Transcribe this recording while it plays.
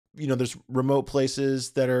there's remote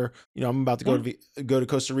places that are, I'm about to Yeah. go to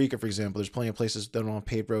Costa Rica, for example. There's plenty of places that don't have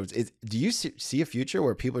paved roads. Do you see a future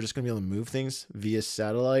where people are just going to be able to move things via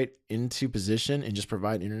satellite into position and just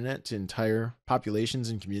provide internet to entire populations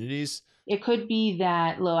and communities? It could be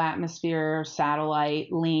that low atmosphere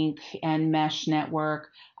satellite link and mesh network.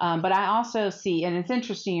 But I also see, and it's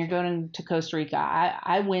interesting, you're going to Costa Rica.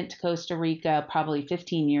 I went to Costa Rica probably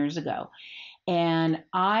 15 years ago, and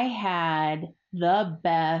I had the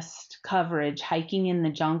best coverage hiking in the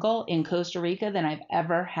jungle in Costa Rica than I've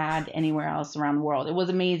ever had anywhere else around the world. It was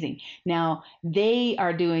amazing. Now, they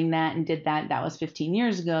are doing that and did that. That was 15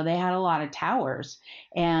 years ago. They had a lot of towers.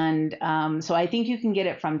 And so I think you can get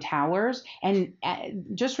it from towers. And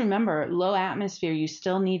just remember, low atmosphere, you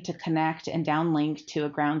still need to connect and downlink to a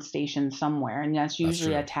ground station somewhere. And that's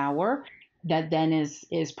usually a tower that then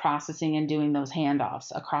is processing and doing those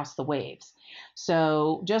handoffs across the waves.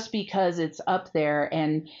 So just because it's up there,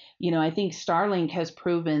 and I think Starlink has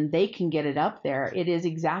proven they can get it up there, it is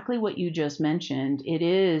exactly what you just mentioned. It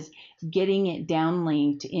is getting it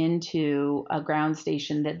downlinked into a ground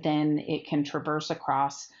station that then it can traverse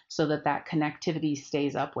across so that connectivity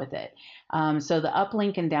stays up with it. So the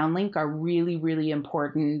uplink and downlink are really, really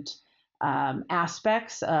important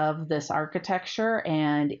aspects of this architecture,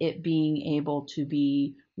 and it being able to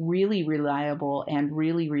be really reliable and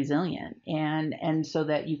really resilient, and so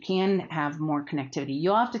that you can have more connectivity.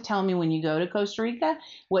 You'll have to tell me when you go to Costa Rica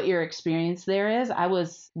what your experience there is. I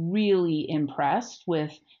was really impressed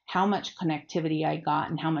with how much connectivity I got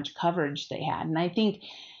and how much coverage they had. And I think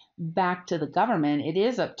back to the government, it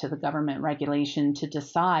is up to the government regulation to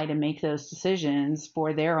decide and make those decisions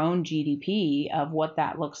for their own GDP of what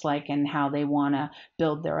that looks like and how they want to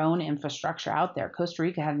build their own infrastructure out there. Costa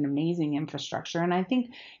Rica had an amazing infrastructure, and I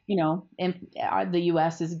think the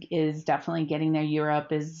U.S. is definitely getting there.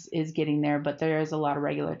 Europe is getting there, but there is a lot of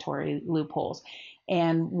regulatory loopholes.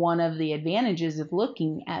 And one of the advantages of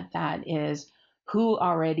looking at that is who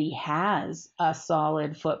already has a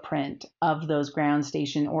solid footprint of those ground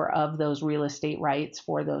station or of those real estate rights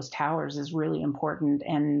for those towers is really important.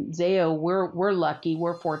 And Zayo, we're lucky,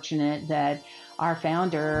 we're fortunate that our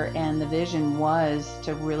founder and the vision was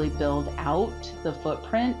to really build out the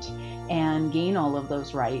footprint and gain all of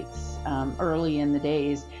those rights early in the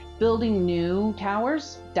days. Building new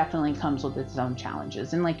towers definitely comes with its own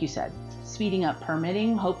challenges. And like you said, speeding up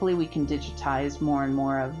permitting, hopefully we can digitize more and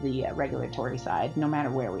more of the regulatory side, no matter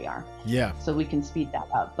where we are. Yeah. So we can speed that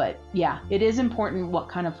up. But yeah, it is important what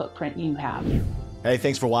kind of footprint you have. Hey,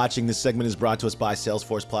 thanks for watching. This segment is brought to us by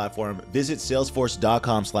Salesforce Platform. Visit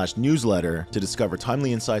salesforce.com/newsletter to discover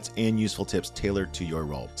timely insights and useful tips tailored to your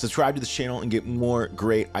role. Subscribe to this channel and get more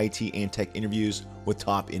great IT and tech interviews with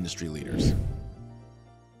top industry leaders.